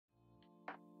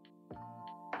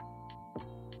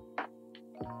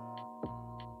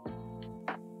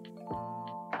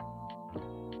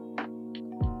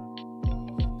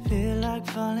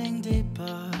like falling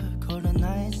deeper. Colder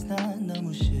nights 난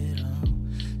너무 싫어.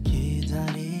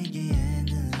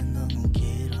 기다리기에는 너무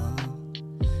길어.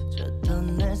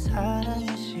 줬던 내 사랑이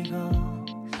식어.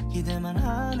 기대만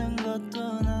하는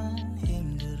것도 난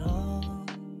힘들어.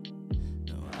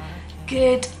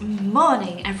 Good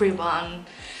morning, everyone.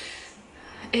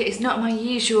 It is not my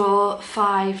usual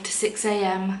 5 to 6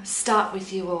 a.m. start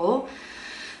with you all.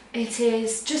 It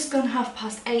is just gone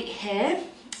 8:30 here,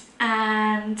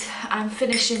 and I'm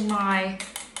finishing my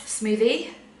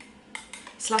smoothie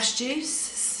slash juice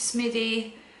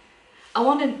smoothie. I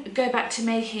want to go back to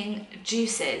making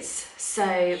juices, so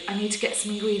I need to get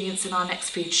some ingredients in our next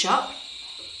food shop.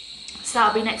 So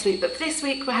that'll be next week, but for this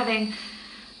week we're having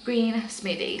green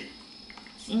smoothie.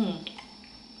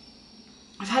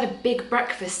 I've had a big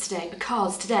breakfast today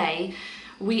because today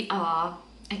we are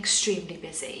extremely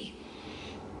busy.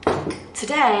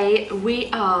 Today we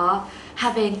are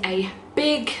having a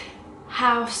big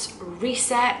house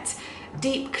reset,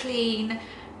 deep clean,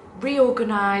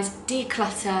 reorganise,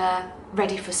 declutter,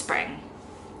 ready for spring.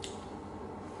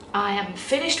 I am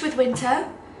finished with winter,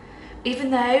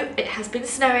 even though it has been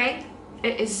snowing.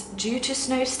 It is due to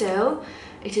snow still,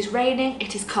 it is raining,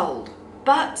 it is cold,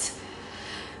 but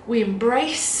we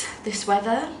embrace this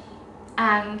weather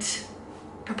and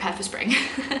prepare for spring.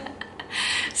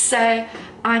 So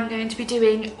I'm going to be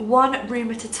doing one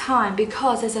room at a time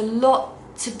because there's a lot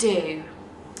to do.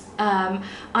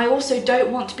 I also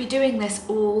don't want to be doing this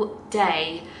all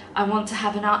day. I want to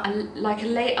have like a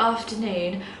late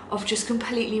afternoon of just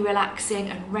completely relaxing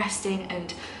and resting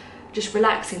and just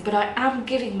relaxing, but I am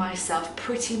giving myself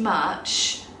pretty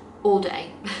much all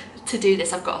day to do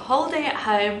this. I've got a whole day at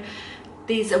home.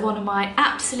 These are one of my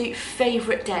absolute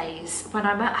favourite days, when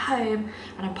I'm at home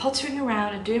and I'm pottering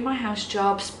around and doing my house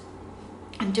jobs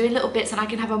and doing little bits, and I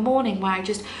can have a morning where I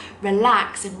just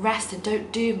relax and rest and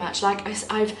don't do much. Like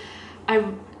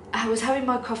I was having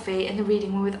my coffee in the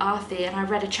reading room with Arthie, and I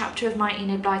read a chapter of my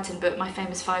Enid Blyton book, my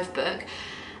famous 5 book,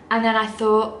 and then I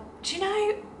thought, do you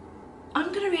know, I'm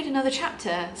going to read another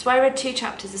chapter. So I read 2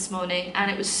 chapters this morning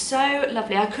and it was so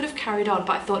lovely. I could have carried on,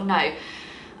 but I thought, no,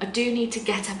 I do need to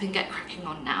get up and get cracking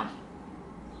on now.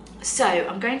 So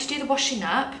I'm going to do the washing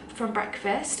up from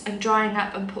breakfast and drying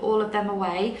up and put all of them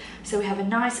away, so we have a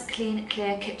nice, clean,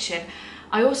 clear kitchen.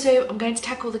 I'm going to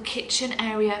tackle the kitchen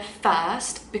area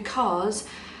first because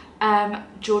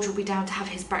George will be down to have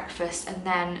his breakfast, and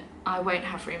then I won't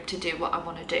have room to do what I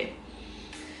want to do.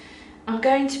 I'm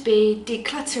going to be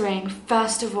decluttering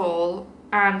first of all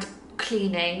and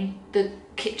cleaning the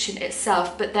kitchen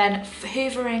itself, but then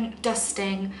hoovering,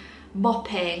 dusting,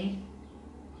 mopping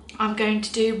I'm going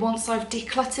to do once I've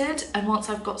decluttered and once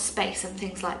I've got space and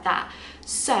things like that.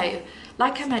 So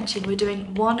like I mentioned, we're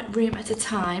doing one room at a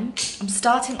time. I'm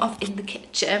starting off in the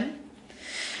kitchen.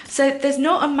 So there's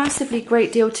not a massively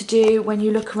great deal to do when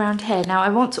you look around here. Now I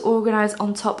want to organise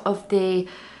on top of the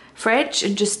fridge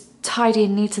and just tidy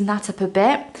and neaten that up a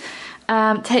bit.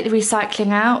 Take the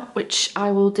recycling out, which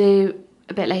I will do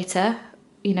a bit later,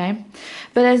 you know.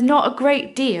 But there's not a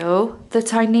great deal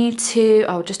that I need to,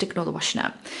 oh, just ignore the washing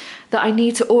up, that I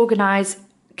need to organise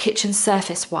kitchen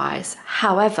surface wise.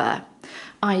 However,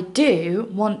 I do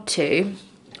want to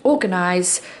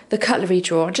organise the cutlery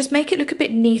drawer and just make it look a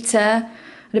bit neater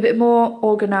and a bit more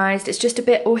organised. It's just a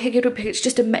bit,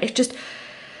 it's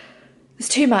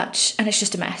too much and it's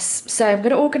just a mess. So I'm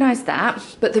going to organise that.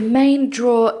 But the main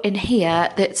drawer in here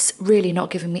that's really not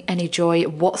giving me any joy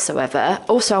whatsoever.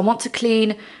 Also, I want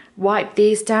to wipe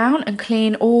these down and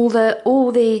clean all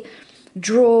the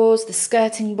drawers, the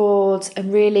skirting boards,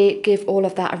 and really give all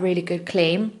of that a really good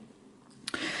clean.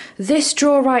 This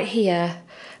drawer right here,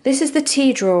 this is the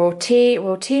tea drawer, tea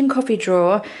and coffee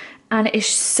drawer, and it's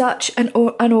such an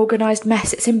unorganised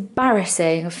mess. It's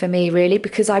embarrassing for me, really,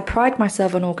 because I pride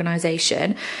myself on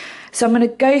organisation. So I'm going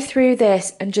to go through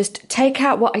this and just take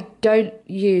out what I don't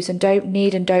use and don't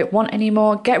need and don't want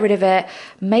anymore, get rid of it,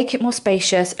 make it more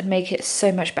spacious and make it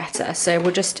so much better. So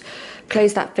we'll just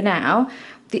close that for now.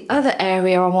 The other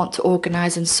area I want to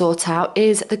organise and sort out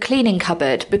is the cleaning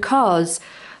cupboard, because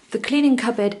the cleaning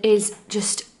cupboard is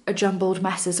just a jumbled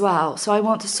mess as well. So I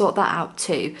want to sort that out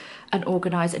too and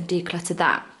organise and declutter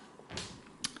that.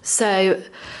 So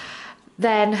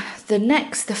then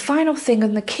the final thing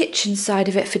on the kitchen side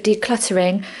of it for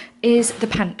decluttering is the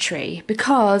pantry,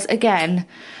 because again,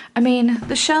 I mean,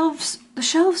 the shelves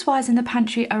wise in the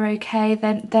pantry are okay.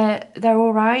 Then they're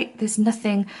all right. There's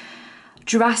nothing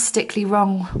drastically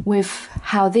wrong with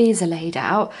how these are laid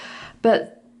out,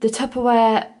 but the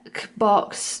Tupperware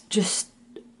box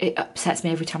it upsets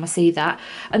me every time I see that.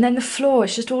 And then the floor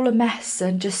is just all a mess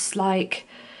and just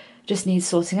just needs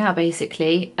sorting out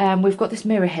basically. We've got this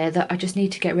mirror here that I just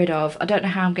need to get rid of. I don't know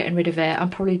how I'm getting rid of it. I'm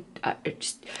probably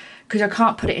just because I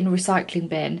can't put it in a recycling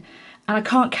bin and I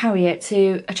can't carry it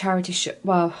to a charity shop.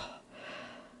 Well,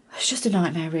 it's just a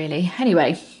nightmare really.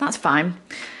 Anyway, that's fine.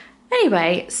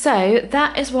 Anyway, so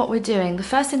that is what we're doing. The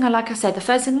first thing, like I said, the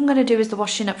first thing I'm going to do is the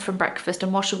washing up from breakfast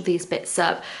and wash all these bits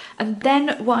up. And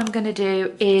then what I'm going to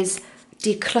do is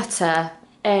declutter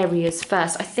areas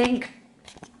first. I think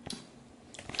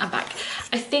I'm back.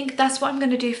 I think that's what I'm going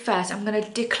to do first. I'm going to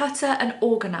declutter and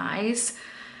organise.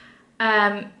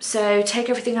 So take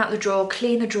everything out of the drawer,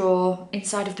 clean the drawer,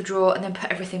 inside of the drawer, and then put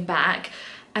everything back.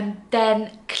 And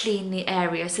then clean the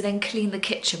area, so then clean the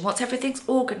kitchen. Once everything's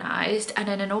organised and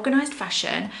in an organised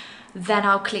fashion, then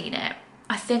I'll clean it.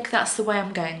 I think that's the way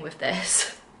I'm going with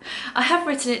this. I have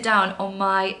written it down on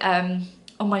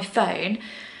my phone,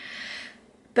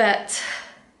 but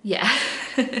yeah.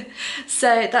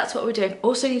 So that's what we're doing.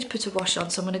 Also need to put a wash on,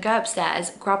 so I'm going to go upstairs,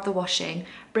 grab the washing,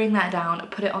 bring that down,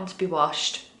 put it on to be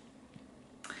washed.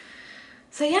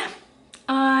 So yeah,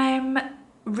 I'm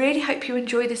really hope you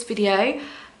enjoy this video.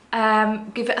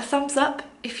 Give it a thumbs up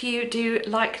if you do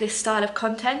like this style of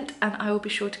content, and I will be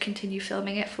sure to continue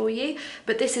filming it for you.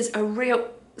 But this is a real,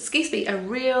 a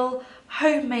real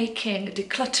homemaking,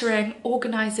 decluttering,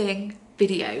 organising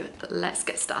video. Let's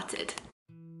get started.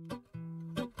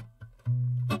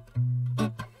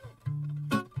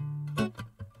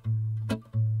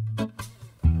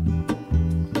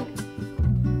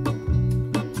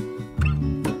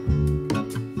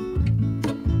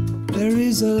 There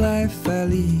is a life I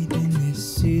lead in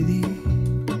this city,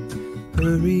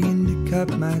 hurrying to cup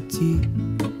my tea.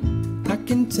 I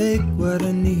can take what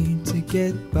I need to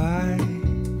get by.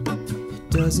 It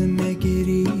doesn't make it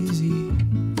easy.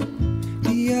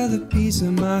 The other piece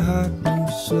of my heart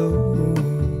moves slow,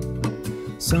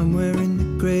 somewhere in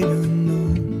the great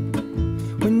unknown.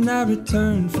 When I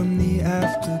return from the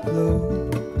afterglow,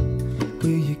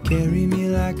 will you carry me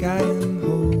like I am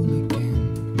whole again?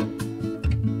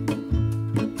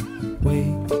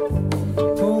 Wait,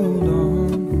 hold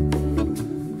on,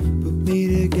 put me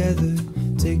together,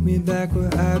 take me back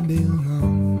where I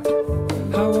belong.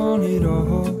 I want it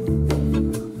all.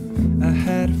 I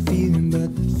had a feeling,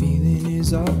 but the feeling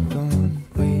is all gone.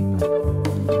 Wait,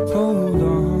 hold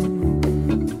on,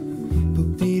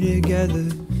 put me together,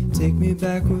 take me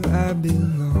back where I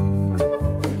belong.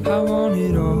 I want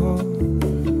it all.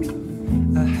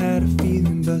 I had a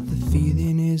feeling, but the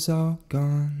feeling is all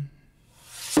gone.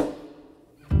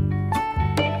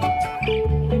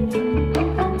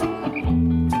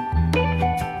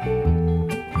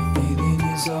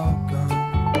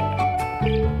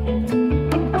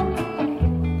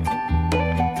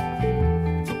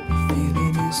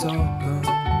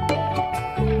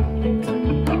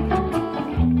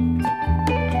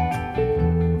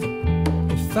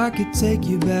 If I could take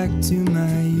you back to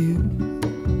my youth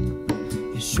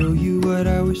and show you what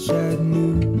I wish I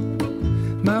knew,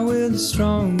 my will is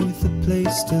strong with a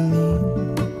place to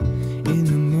lean. In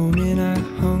the moment I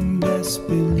hung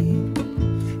desperately,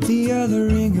 the other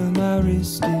ring on my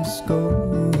wrist is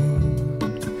gold,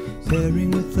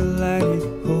 pairing with the light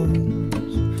it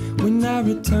holds. When I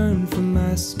return from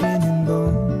my skin and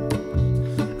bones,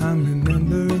 I'm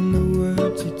remembering the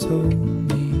words you told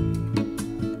me.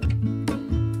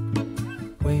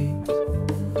 Wait,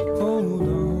 hold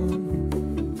on,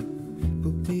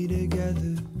 put me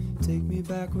together, take me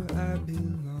back where I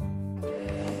belong.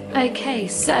 Okay,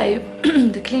 so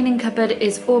the cleaning cupboard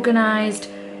is organised,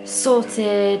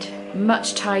 sorted,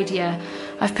 much tidier.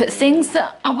 I've put things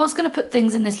that, I was going to put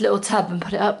things in this little tub and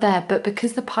put it up there, but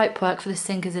because the pipework for the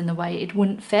sink is in the way, it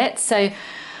wouldn't fit. So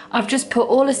I've just put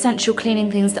all essential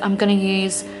cleaning things that I'm going to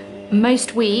use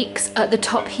most weeks at the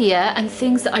top here, and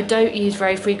things that I don't use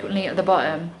very frequently at the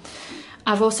bottom.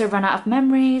 I've also run out of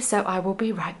memory, so I will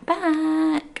be right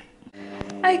back.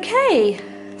 Okay,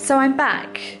 so I'm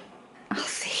back. I'll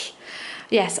see.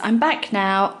 Yes, I'm back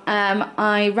now.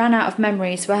 I ran out of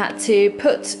memory, so I had to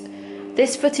put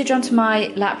this footage onto my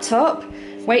laptop,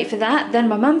 wait for that, then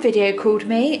my mum video called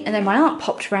me, and then my aunt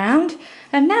popped round,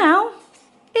 and now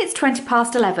it's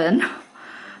 11:20.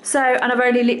 So, and I've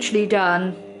only literally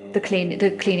done the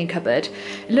cleaning cupboard.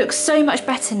 It looks so much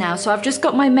better now. So I've just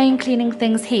got my main cleaning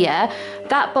things here.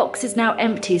 That box is now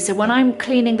empty, so when I'm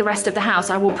cleaning the rest of the house,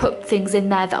 I will put things in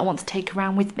there that I want to take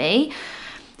around with me.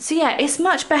 So yeah, it's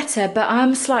much better, but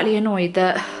I'm slightly annoyed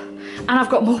that, and I've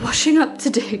got more washing up to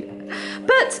do.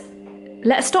 But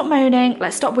let's stop moaning,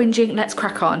 let's stop whinging, let's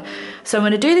crack on. So I'm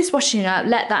going to do this washing up,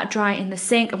 let that dry in the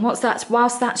sink, and whilst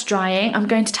that's drying, I'm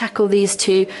going to tackle these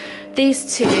two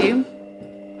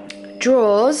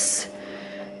drawers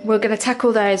we're going to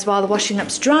tackle those while the washing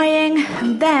up's drying,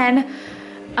 and then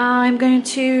I'm going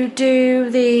to do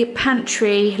the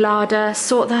pantry larder,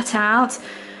 sort that out.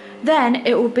 Then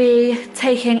it will be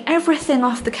taking everything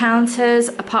off the counters,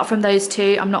 apart from those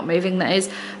two, I'm not moving those,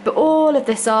 but all of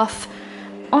this off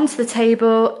onto the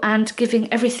table and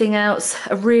giving everything else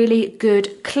a really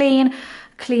good clean,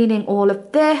 cleaning all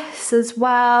of this as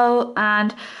well,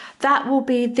 and that will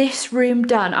be this room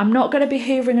done. I'm not going to be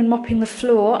hoovering and mopping the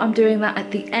floor, I'm doing that at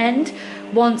the end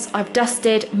once I've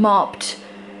dusted, mopped,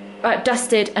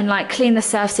 dusted and like cleaned the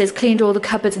surfaces, cleaned all the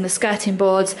cupboards and the skirting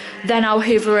boards. Then I'll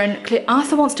hoover and clean.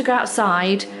 Arthur wants to go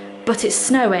outside, but it's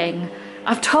snowing.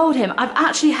 I've told him, I've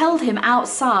actually held him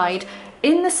outside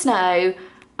in the snow,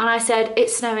 and I said,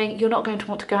 it's snowing, you're not going to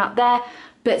want to go out there.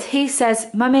 But he says,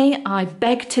 Mummy, I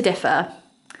beg to differ.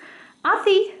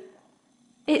 Arthie,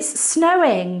 it's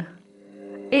snowing.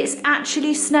 It's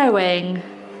actually snowing.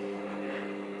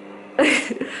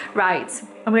 Right,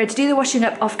 I'm going to do the washing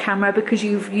up off camera because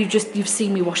you've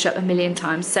seen me wash up a million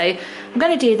times. So I'm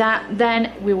going to do that,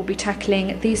 then we will be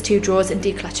tackling these two drawers and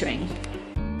decluttering.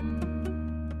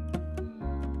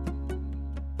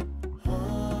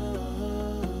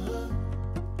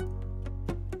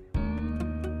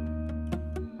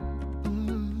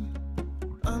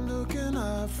 I'm looking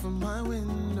out from my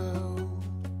window,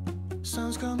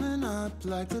 sun's coming up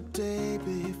like the day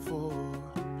before.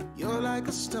 You're like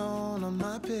a stone on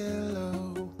my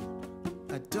pillow.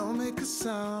 I don't make a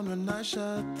sound when I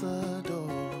shut the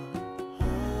door.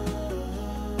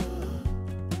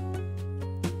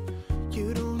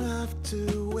 You don't have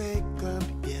to wake up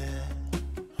yet.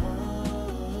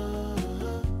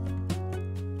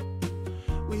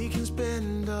 We can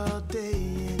spend all day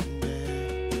in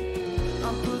bed.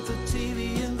 I'll put the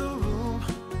TV in the room.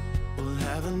 We'll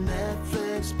have a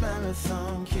Netflix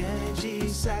marathon, Kenny G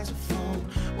saxophone.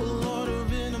 We'll order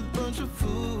in a bunch of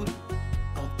food.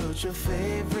 I'll put your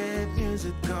favorite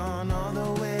music on all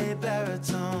the way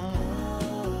baritone.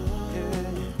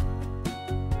 Yeah.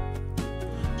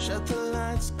 Shut the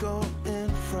lights, go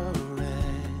infrared.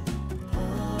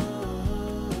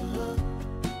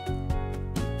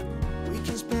 We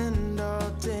can spend all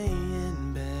day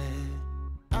in bed.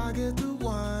 I get the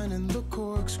wine and the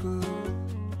corkscrew.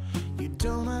 You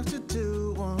don't have to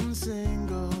do one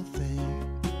single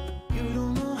thing. You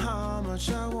don't know how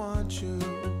much I want you.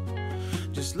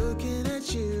 Just looking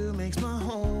at you makes my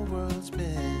whole world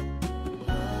spin.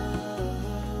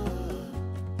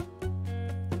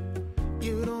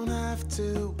 You don't have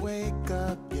to wake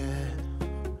up yet.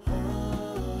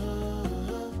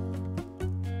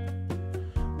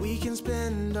 We can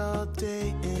spend all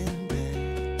day in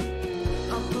bed.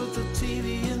 I'll put the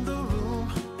TV in the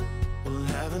room. We'll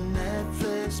have a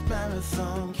Netflix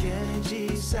marathon, Kenny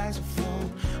G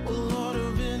saxophone. We'll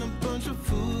order in a bunch of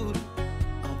food.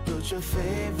 I'll put your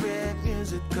favorite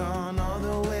music on all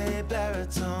the way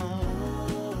baritone.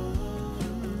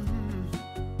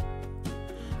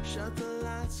 Shut the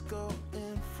lights, go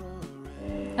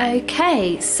infrared.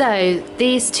 Okay, so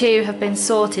these two have been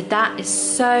sorted. That is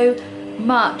so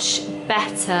much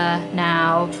better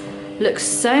now. Looks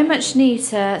so much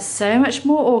neater, so much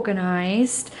more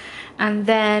organised. And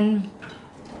then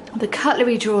the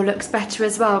cutlery drawer looks better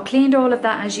as well. Cleaned all of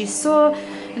that as you saw,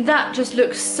 and that just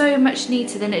looks so much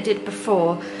neater than it did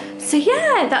before. So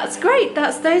yeah, that's great.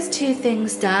 That's those two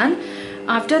things done.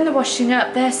 I've done the washing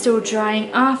up, they're still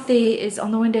drying. Arthie is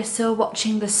on the windowsill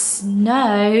watching the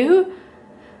snow.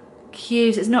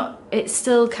 Cute, it's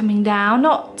still coming down,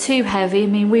 not too heavy. I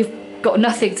mean, we've got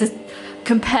nothing to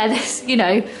compare this, you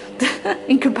know,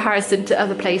 in comparison to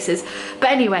other places.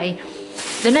 But anyway,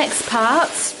 the next part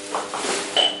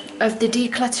of the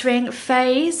decluttering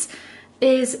phase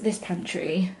is this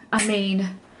pantry. I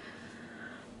mean,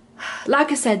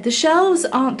 like I said, the shelves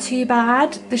aren't too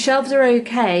bad. The shelves are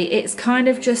okay. It's kind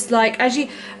of just like, as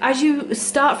you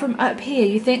start from up here,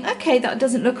 you think, okay, that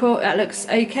doesn't look, that looks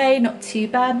okay, not too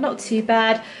bad, not too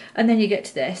bad. And then you get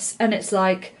to this and it's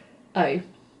like, oh.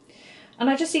 And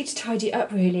I just need to tidy it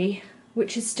up really,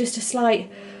 which is just a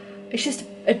slight, it's just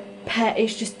a pet,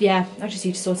 it's just, yeah, I just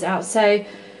need to sort it out. So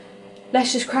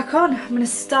let's just crack on. I'm going to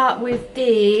start with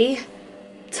the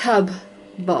tub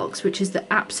box, which is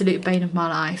the absolute bane of my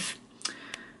life.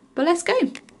 But let's go.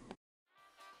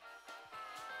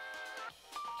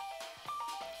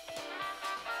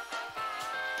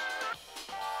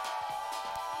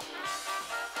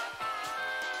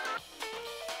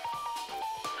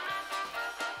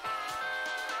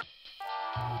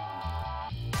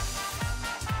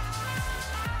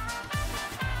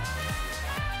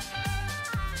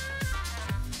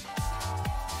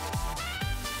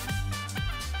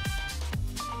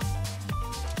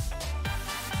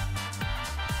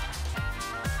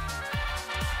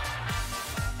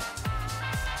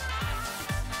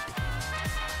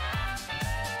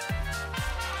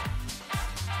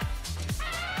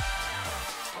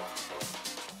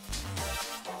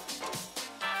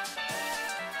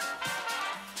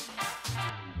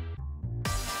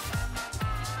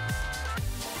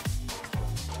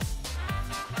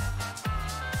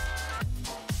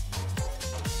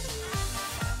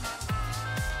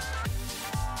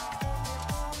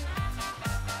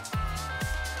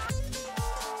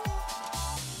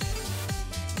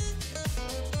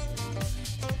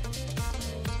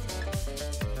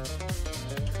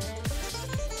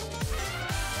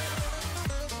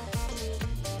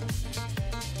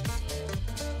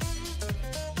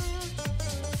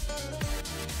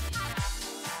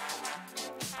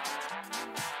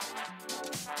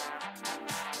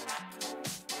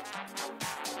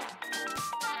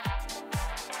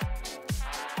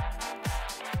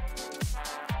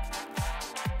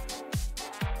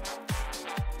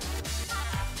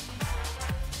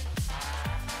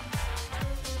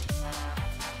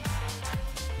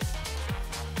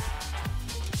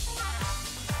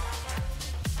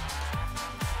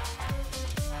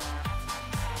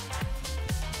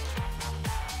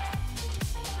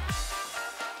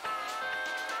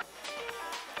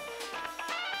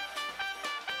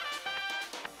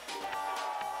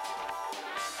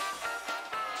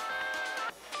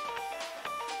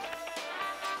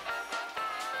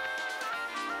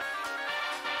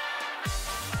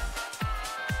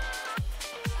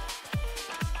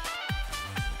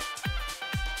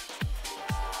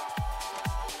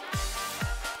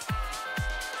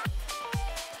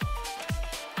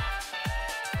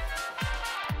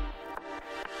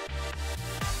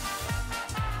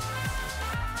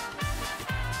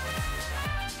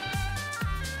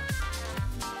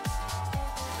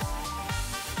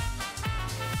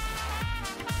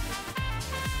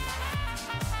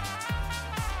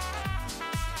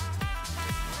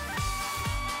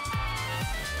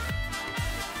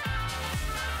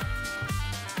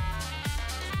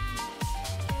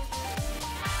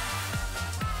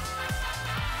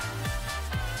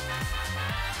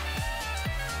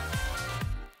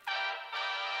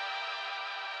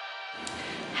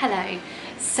 Hello.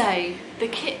 So the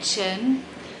kitchen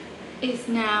is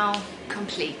now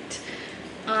complete.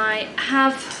 I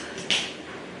have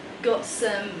got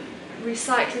some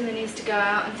recycling that needs to go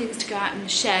out and things to go out in the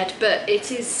shed, but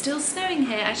it is still snowing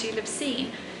here, as you'll have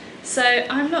seen. So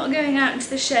I'm not going out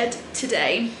into the shed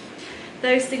today.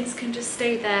 Those things can just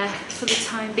stay there for the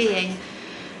time being.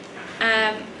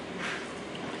 I've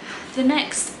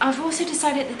also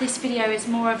decided that this video is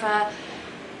more of a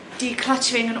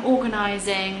decluttering and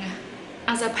organising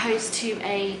as opposed to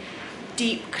a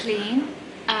deep clean.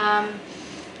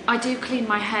 I do clean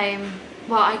my home,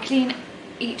 well, I clean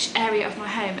each area of my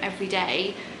home every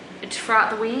day throughout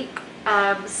the week,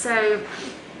 so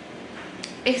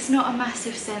it's not a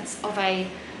massive sense of a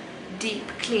deep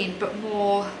clean, but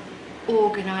more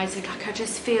organising. Like, I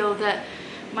just feel that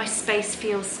my space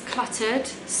feels cluttered,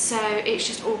 so it's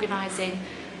just organising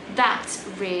that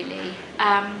really.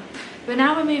 But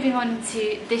now we're moving on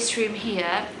to this room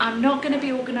here. I'm not going to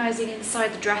be organising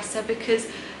inside the dresser because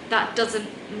that doesn't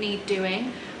need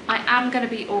doing. I am going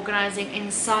to be organising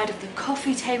inside of the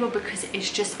coffee table because it's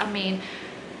just, I mean,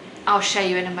 I'll show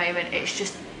you in a moment, it's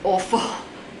just awful.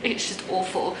 It's just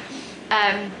awful.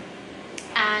 And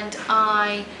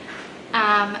I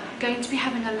am going to be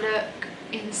having a look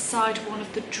inside one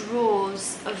of the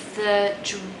drawers of the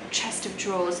chest of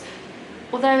drawers.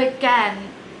 Although again,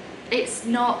 it's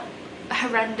not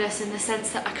horrendous in the sense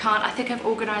that I think I've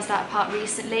organised that part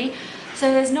recently, so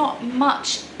there's not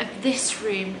much of this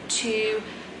room to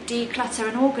declutter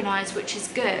and organise, which is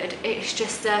good. It's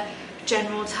just a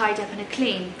general tidy up and a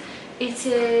clean. It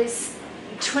is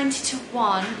 20 to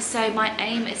 1, so my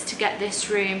aim is to get this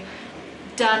room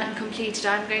done and completed.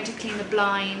 I'm going to clean the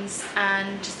blinds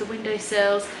and just the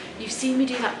windowsills. You've seen me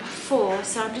do that before,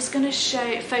 so I'm just going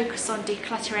to focus on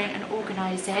decluttering and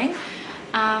organising.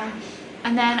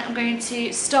 And then I'm going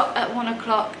to stop at 1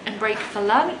 o'clock and break for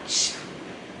lunch,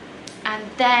 and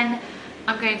then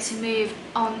I'm going to move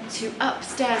on to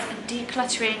upstairs and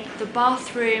decluttering the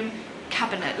bathroom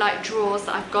cabinet, like drawers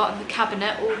that I've got in the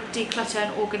cabinet, or declutter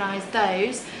and organise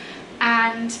those.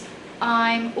 And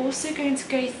I'm also going to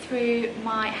go through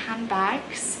my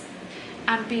handbags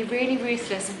and be really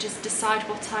ruthless and just decide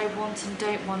what I want and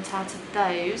don't want out of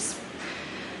those.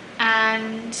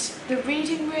 And the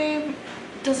reading room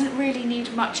doesn't really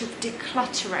need much of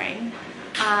decluttering,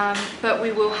 but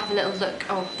we will have a little look.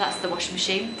 Oh, that's the washing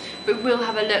machine. But we'll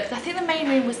have a look. I think the main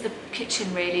room was the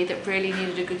kitchen really that really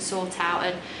needed a good sort out.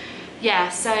 And yeah,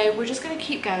 so we're just going to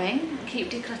keep going,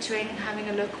 keep decluttering and having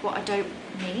a look what I don't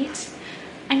need.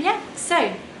 And yeah,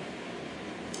 so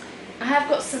I have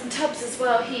got some tubs as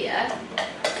well here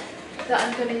that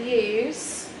I'm going to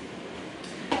use.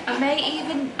 I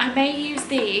may use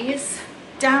these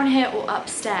down here or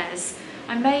upstairs.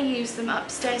 I may use them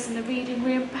upstairs in the reading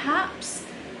room perhaps.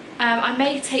 I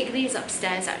may take these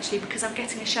upstairs actually because I'm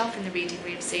getting a shelf in the reading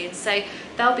room soon, so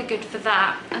they'll be good for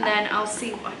that, and then I'll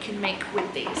see what I can make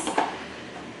with these.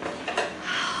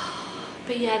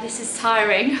 But yeah, this is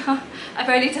tiring. I've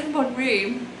only done one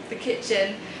room, the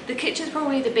kitchen. The kitchen's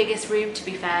probably the biggest room to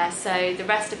be fair, so the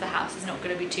rest of the house is not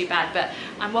going to be too bad, but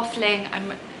I'm waffling,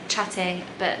 I'm chatting,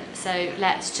 but so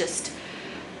let's just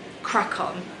crack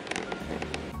on.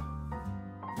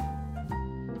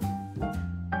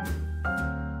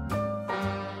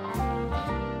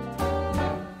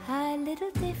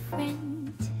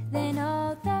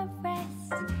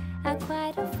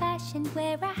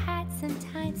 Where I had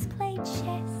sometimes played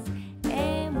chess,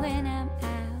 and when I'm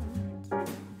out,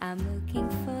 I'm looking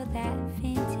for that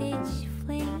vintage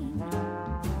fling.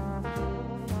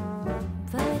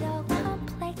 But all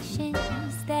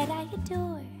complexions that I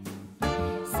adore,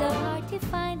 so hard to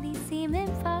find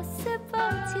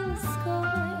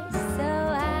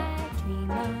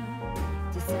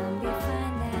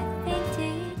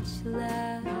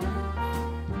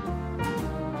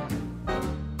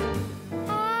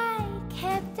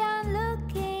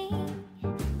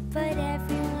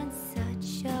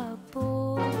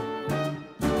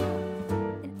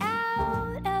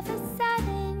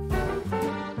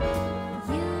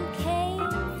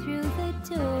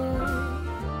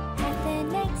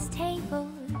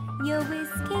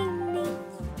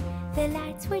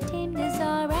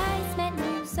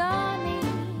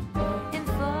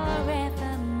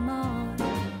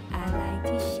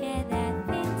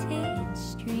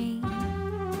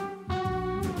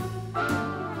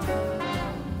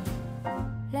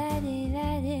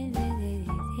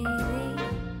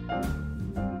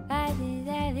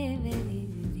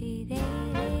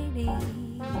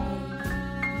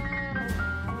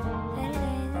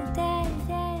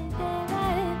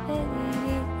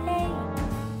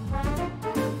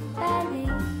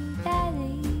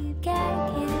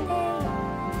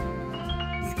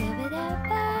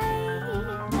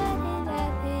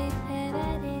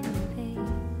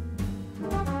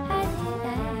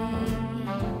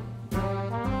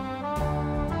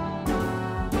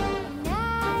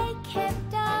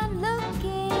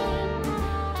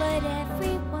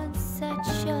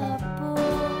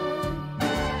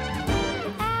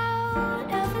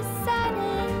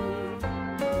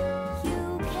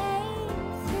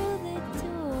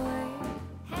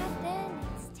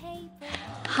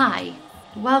Hi,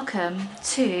 welcome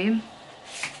to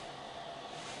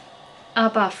our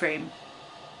bathroom.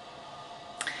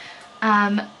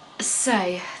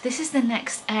 So this is the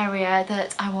next area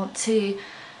that I want to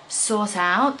sort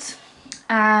out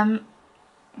and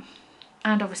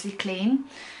obviously clean.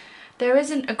 There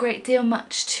isn't a great deal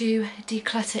much to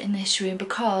declutter in this room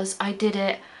because I did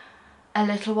it a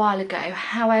little while ago.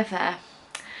 However,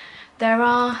 there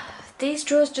are these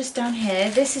drawers just down here.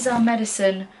 This is our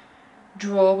medicine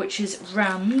drawer, which is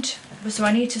rammed, so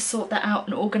I need to sort that out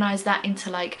and organise that into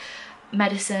like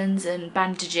medicines and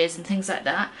bandages and things like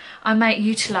that. I might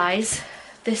utilise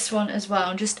this one as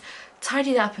well and just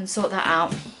tidy that up and sort that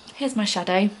out. Here's my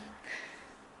shadow.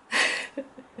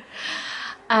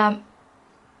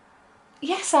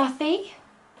 Yes, Arthie.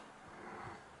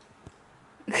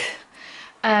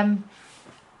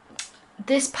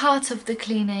 This part of the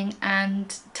cleaning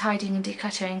and tidying and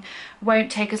decluttering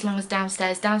won't take as long as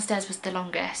downstairs. Downstairs was the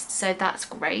longest, so that's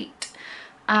great.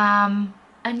 And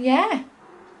yeah.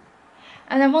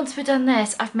 And then once we're done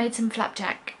this, I've made some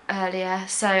flapjack earlier,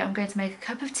 so I'm going to make a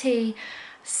cup of tea,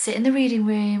 sit in the reading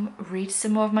room, read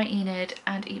some more of my Enid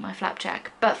and eat my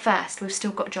flapjack. But first, we've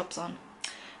still got jobs on.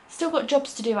 Still got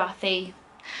jobs to do, Arthie.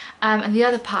 And the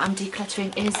other part I'm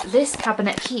decluttering is this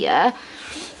cabinet here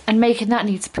and making that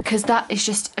neat because that is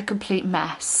just a complete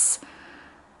mess.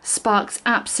 Sparks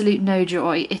absolute no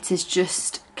joy. It is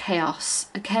just chaos,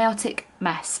 a chaotic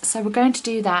mess. So we're going to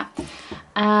do that,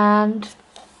 and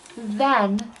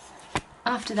then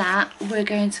after that we're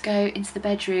going to go into the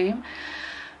bedroom,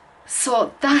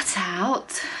 sort that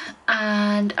out,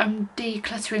 and I'm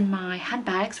decluttering my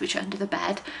handbags which are under the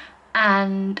bed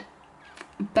and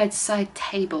bedside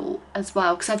table as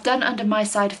well, because I've done under my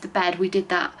side of the bed. We did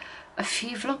that a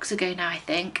few vlogs ago now, I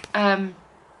think. I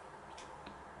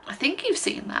think you've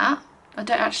seen that. I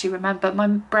don't actually remember. My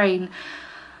brain,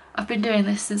 I've been doing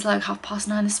this since like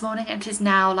 9:30 this morning and it is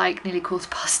now like nearly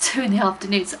 2:15 in the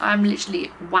afternoon, so I'm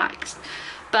literally whacked.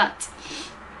 But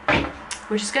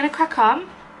we're just going to crack on.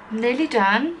 Nearly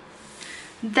done.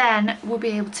 Then we'll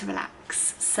be able to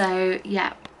relax. So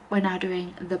yeah, we're now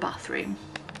doing the bathroom.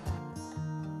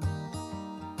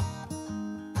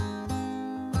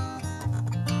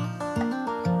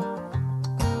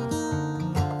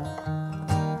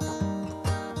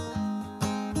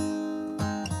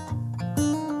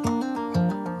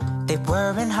 They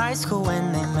were in high school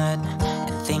when they met,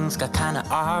 and things got kinda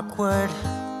awkward.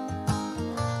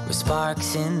 With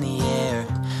sparks in the air,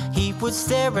 he would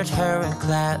stare at her in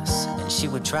class, and she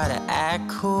would try to act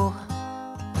cool.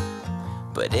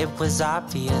 But it was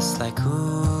obvious, like,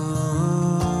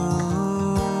 ooh,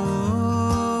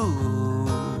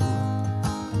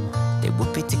 they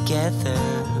would be together,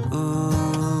 ooh.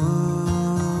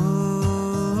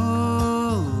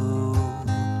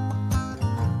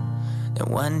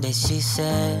 One day she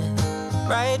said,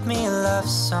 write me a love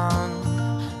song,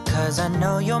 'cause I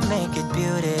know you'll make it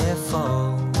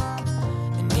beautiful.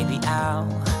 And maybe I'll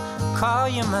call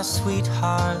you my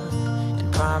sweetheart,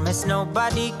 and promise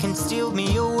nobody can steal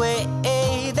me away.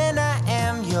 Then I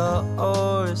am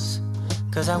yours,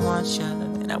 'cause I want you,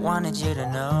 and I wanted you to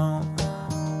know.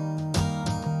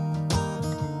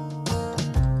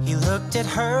 He looked at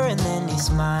her and then he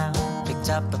smiled, picked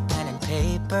up a pen and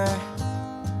paper,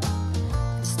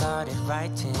 started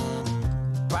writing,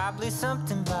 probably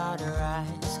something about her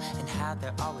eyes and how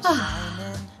they're always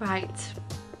shining. Right,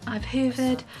 I've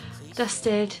hoovered,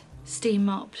 dusted, steam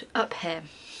mopped up here,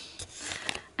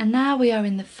 and now we are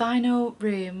in the final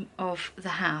room of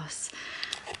the house,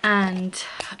 and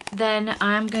then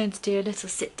I'm going to do a little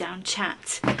sit down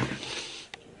chat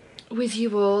with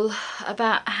you all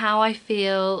about how I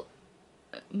feel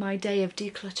my day of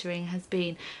decluttering has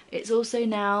been. It's also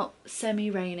now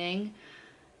semi-raining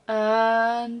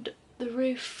and the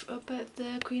roof up at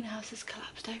the greenhouse has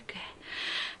collapsed. Okay,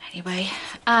 anyway,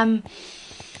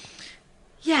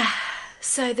 yeah,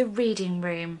 so the reading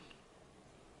room.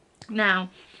 Now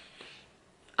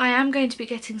I am going to be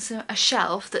getting a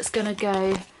shelf that's going to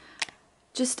go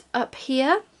just up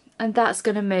here, and that's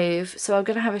going to move, so I'm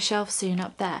going to have a shelf soon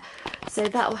up there, so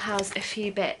that will house a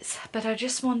few bits. But I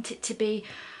just want it to be,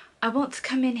 I want to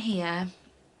come in here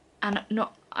and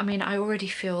not, I mean, I already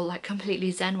feel like completely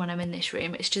zen when I'm in this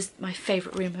room. It's just my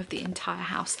favourite room of the entire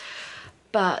house.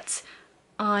 But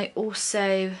I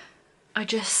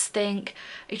just think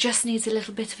it just needs a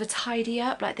little bit of a tidy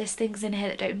up. Like, there's things in here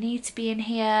that don't need to be in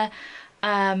here.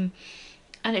 And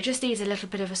it just needs a little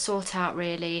bit of a sort out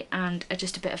really, and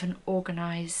just a bit of an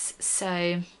organise.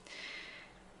 So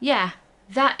yeah,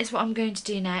 that is what I'm going to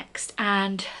do next.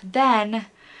 And then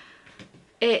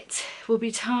it will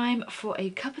be time for a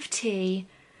cup of tea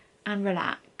and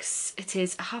relax. 6. It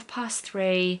is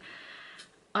 3:30.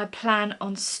 I plan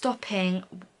on stopping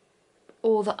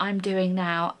all that I'm doing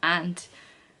now and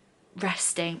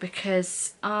resting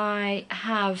because I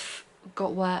have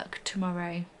got work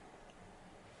tomorrow.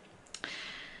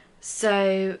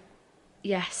 So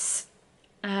yes,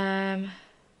 yeah,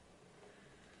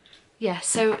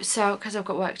 so because I've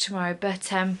got work tomorrow, but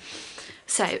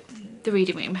so the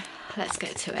reading room, let's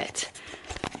get to it.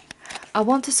 I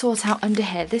want to sort out under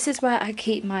here. This is where I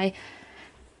keep my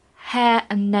hair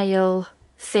and nail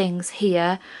things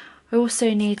here. I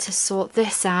also need to sort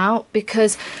this out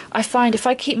because I find if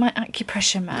I keep my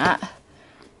acupressure mat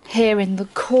here in the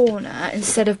corner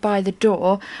instead of by the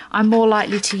door, I'm more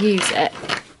likely to use it.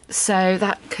 So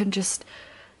that can just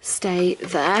stay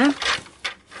there.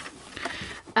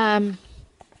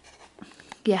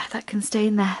 Yeah, that can stay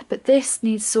in there, but this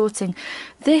needs sorting.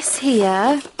 This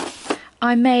here,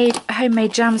 I made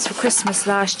homemade jams for Christmas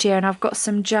last year and I've got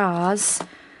some jars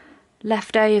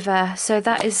left over, so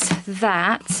that is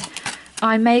that.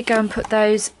 I may go and put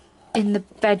those in the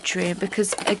bedroom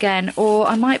because again, or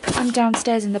I might put them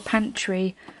downstairs in the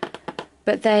pantry,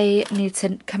 but they need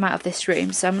to come out of this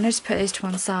room, so I'm going to just put those to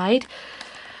one side.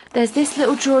 There's this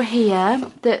little drawer here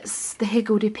that's the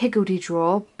higgledy-piggledy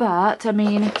drawer, but I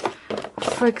mean,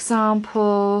 for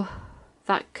example,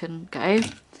 that can go.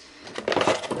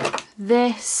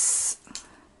 This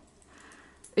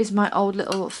is my old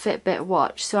little Fitbit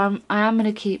watch, so I am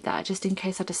going to keep that just in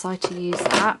case I decide to use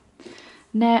that.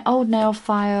 Old nail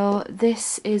file.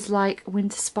 This is like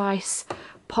Winter Spice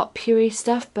potpourri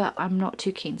stuff, but I'm not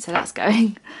too keen, so that's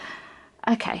going.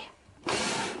 Okay,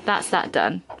 that's that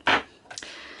done.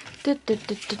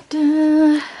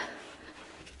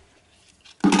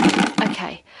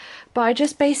 Okay, but I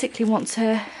just basically want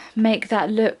to make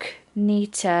that look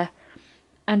neater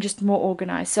and just more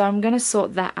organised, so I'm going to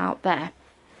sort that out there.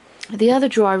 The other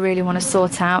drawer I really want to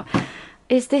sort out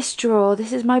is this drawer.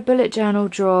 This is my bullet journal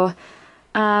drawer.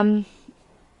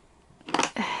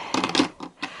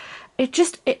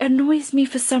 It annoys me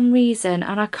for some reason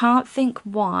and I can't think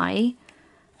why.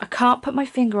 I can't put my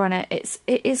finger on it.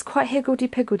 It is quite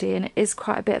higgledy-piggledy and it is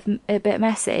quite a bit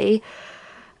messy.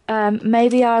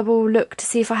 Maybe I will look to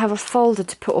see if I have a folder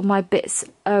to put all my bits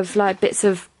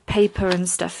of paper and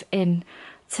stuff in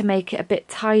to make it a bit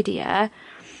tidier.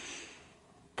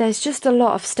 There's just a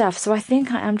lot of stuff, so I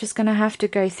think I am just going to have to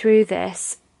go through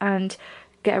this and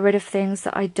get rid of things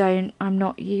that I'm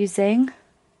not using.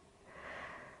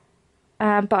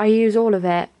 But I use all of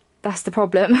it. That's the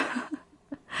problem.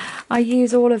 I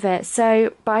use all of it,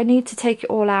 but I need to take it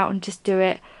all out and just do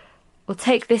it. I'll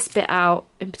take this bit out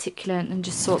in particular and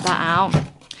just sort that out.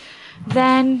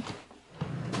 Then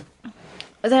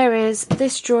there is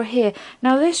this drawer here.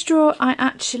 Now this drawer I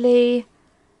actually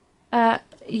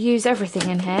use everything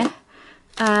in here.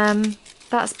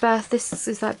 This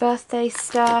is like birthday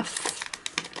stuff.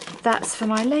 That's for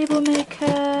my label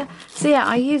maker. So yeah,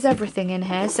 I use everything in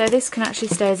here, so this can actually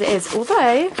stay as it is.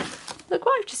 Although, look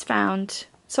what I've just found.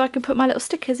 So I can put my little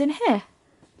stickers in here.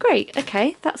 Great,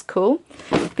 okay, that's cool.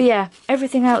 But yeah,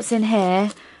 everything else in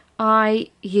here I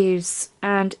use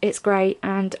and it's great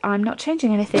and I'm not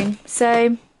changing anything.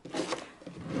 So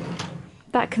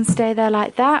that can stay there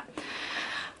like that.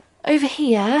 Over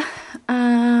here,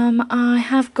 I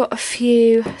have got a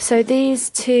few. So these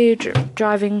two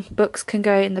driving books can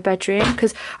go in the bedroom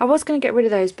because I was going to get rid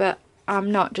of those, but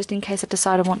I'm not, just in case I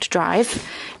decide I want to drive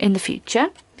in the future.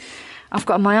 I've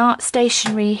got my art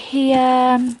stationery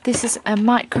here. This is a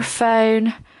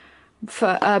microphone,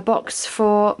 for a box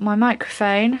for my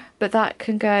microphone, but that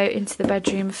can go into the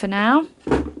bedroom for now.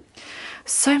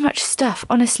 So much stuff.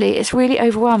 Honestly, it's really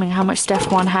overwhelming how much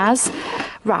stuff one has.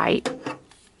 Right,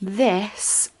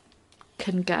 this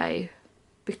can go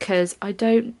because I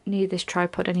don't need this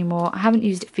tripod anymore. I haven't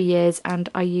used it for years and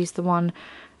I use the one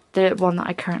that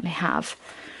I currently have.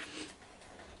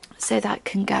 So that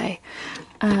can go.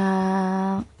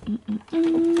 I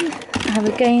have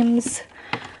a games.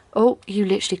 Oh, you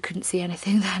literally couldn't see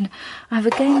anything then. I have a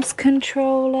games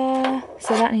controller,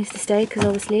 so that needs to stay because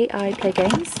obviously I play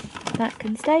games. That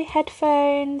can stay.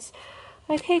 Headphones.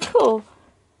 Okay, cool.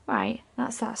 Right,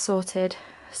 that's that sorted.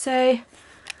 So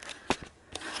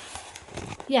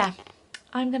yeah,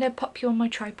 I'm gonna pop you on my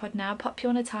tripod now, pop you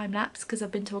on a time lapse because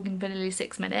I've been talking for nearly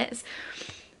 6 minutes,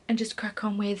 and just crack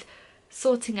on with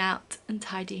sorting out and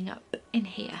tidying up in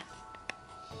here.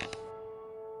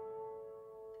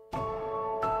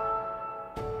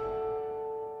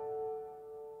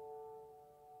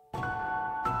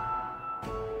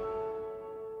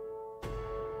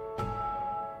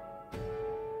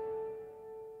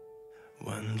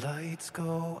 When lights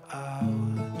go out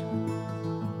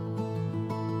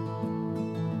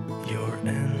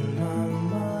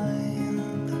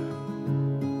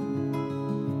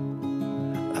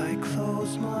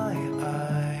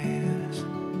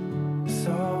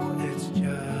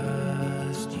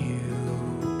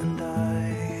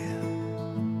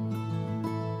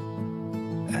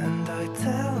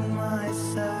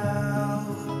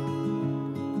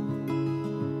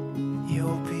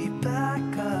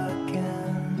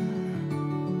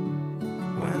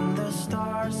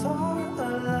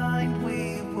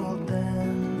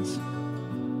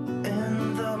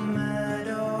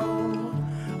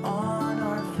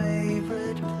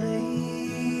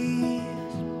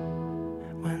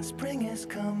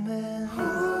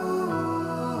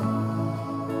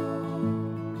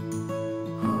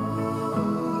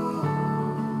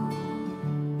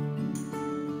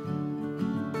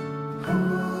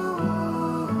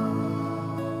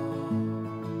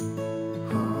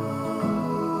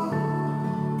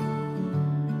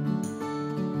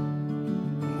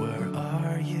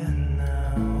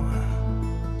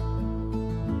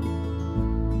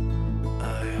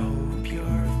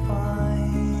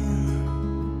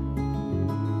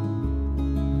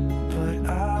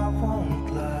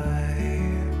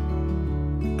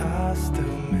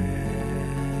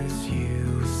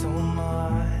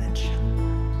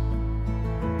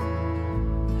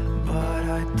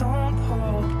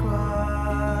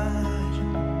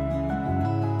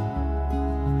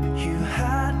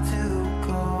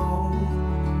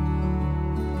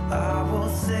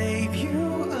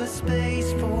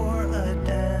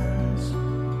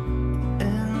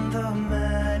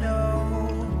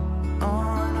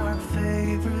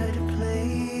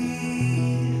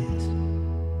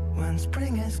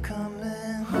spring is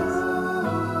coming.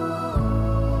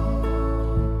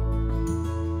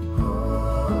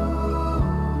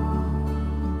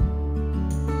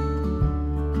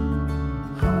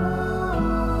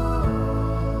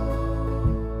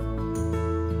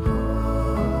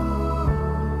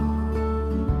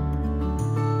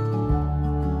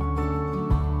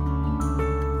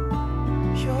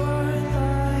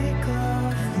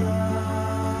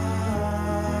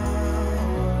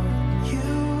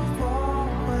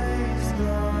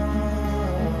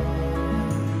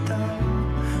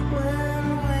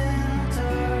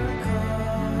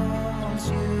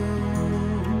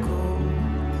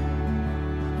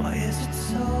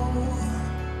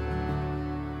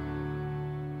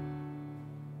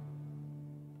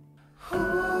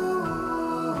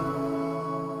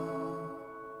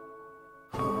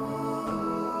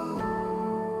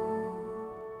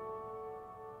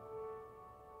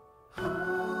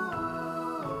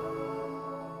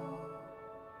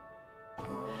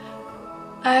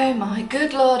 Oh my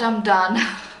good Lord, I'm done.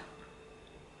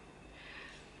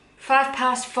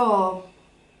 4:05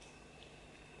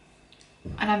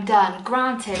 and I'm done.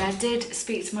 Granted, I did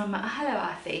speak to my mum. Hello,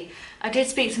 Athie. I did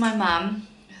speak to my mum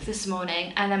this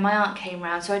morning, and then my aunt came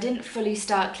round, so I didn't fully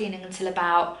start cleaning until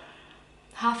about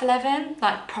 11:30,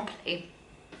 like properly.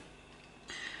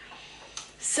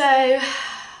 So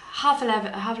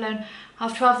 11:30,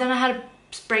 12:30, then I had a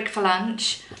break for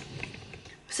lunch.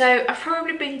 So I've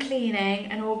probably been cleaning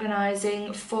and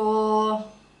organising for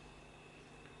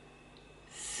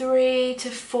 3 to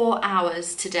 4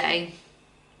 hours today.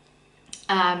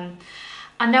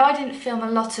 I know I didn't film a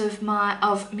lot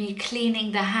of me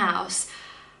cleaning the house,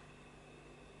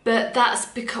 but that's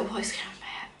because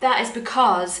that is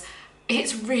because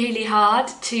it's really hard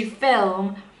to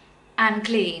film and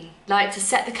clean. Like, to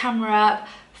set the camera up,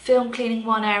 film cleaning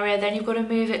one area, then you've got to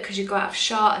move it because you go out of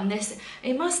shot, and this,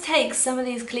 it must take some of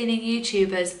these cleaning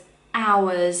YouTubers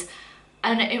hours,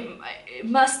 and it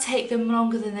must take them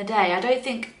longer than a day. I don't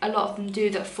think a lot of them do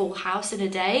the full house in a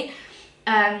day,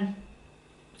 and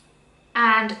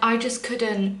I just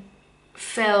couldn't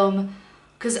film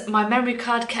because my memory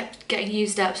card kept getting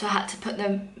used up, so I had to put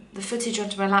the footage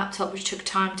onto my laptop, which took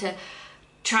time to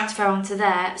transfer onto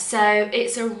there. So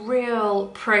it's a real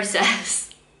process.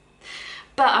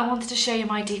 But I wanted to show you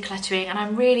my decluttering, and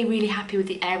I'm really, really happy with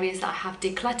the areas that I have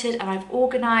decluttered and I've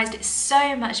organised. It's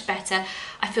so much better.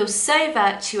 I feel so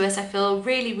virtuous. I feel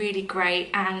really, really great,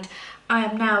 and I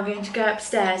am now going to go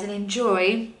upstairs and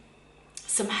enjoy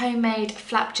some homemade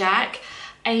flapjack,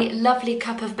 a lovely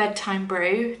cup of bedtime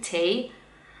brew tea,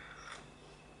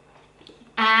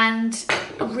 and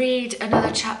read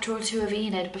another chapter or two of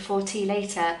Enid before tea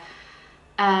later.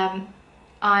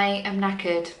 I am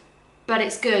knackered, but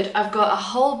it's good. I've got a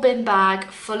whole bin bag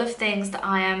full of things that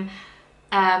I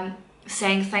am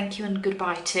saying thank you and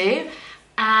goodbye to,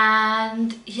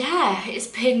 and yeah, it's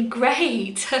been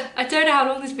great. I don't know how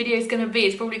long this video is going to be.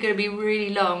 It's probably going to be really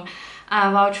long.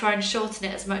 I'll try and shorten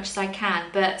it as much as I can,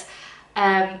 but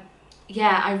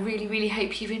yeah, I really, really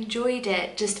hope you've enjoyed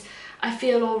it. Just, I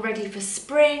feel all ready for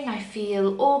spring. I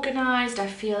feel organised. I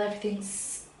feel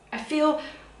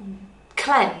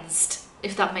cleansed,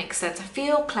 if that makes sense. I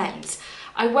feel cleansed.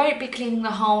 I won't be cleaning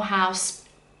the whole house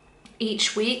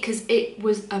each week because it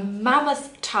was a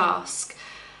mammoth task.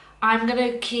 I'm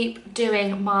gonna keep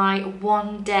doing my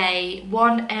one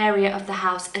area of the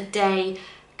house a day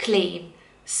clean.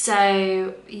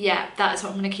 So yeah, that's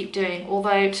what I'm gonna keep doing.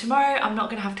 Although tomorrow I'm not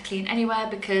gonna have to clean anywhere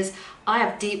because I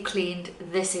have deep cleaned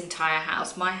this entire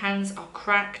house. My hands are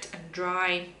cracked and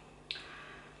dry.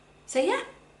 So yeah,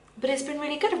 but it's been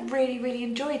really good. I've really, really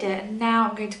enjoyed it. And now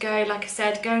I'm going to go, like I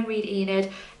said, go and read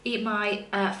Enid, eat my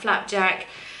flapjack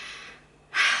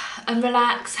and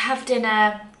relax, have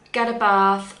dinner, get a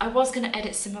bath. I was going to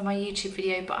edit some of my YouTube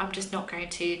video, but I'm just not going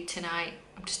to tonight.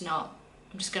 I'm just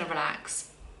going to relax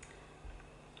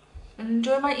and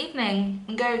enjoy my evening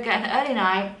and go get an early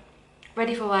night,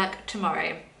 ready for work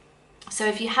tomorrow. So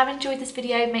if you have enjoyed this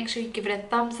video, make sure you give it a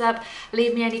thumbs up,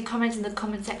 leave me any comments in the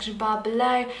comment section bar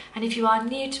below, and if you are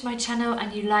new to my channel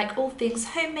and you like all things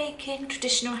homemaking,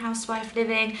 traditional housewife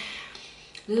living,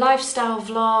 lifestyle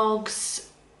vlogs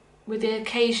with the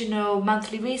occasional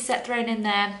monthly reset thrown in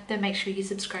there, then make sure you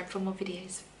subscribe for more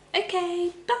videos.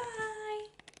 Okay, bye!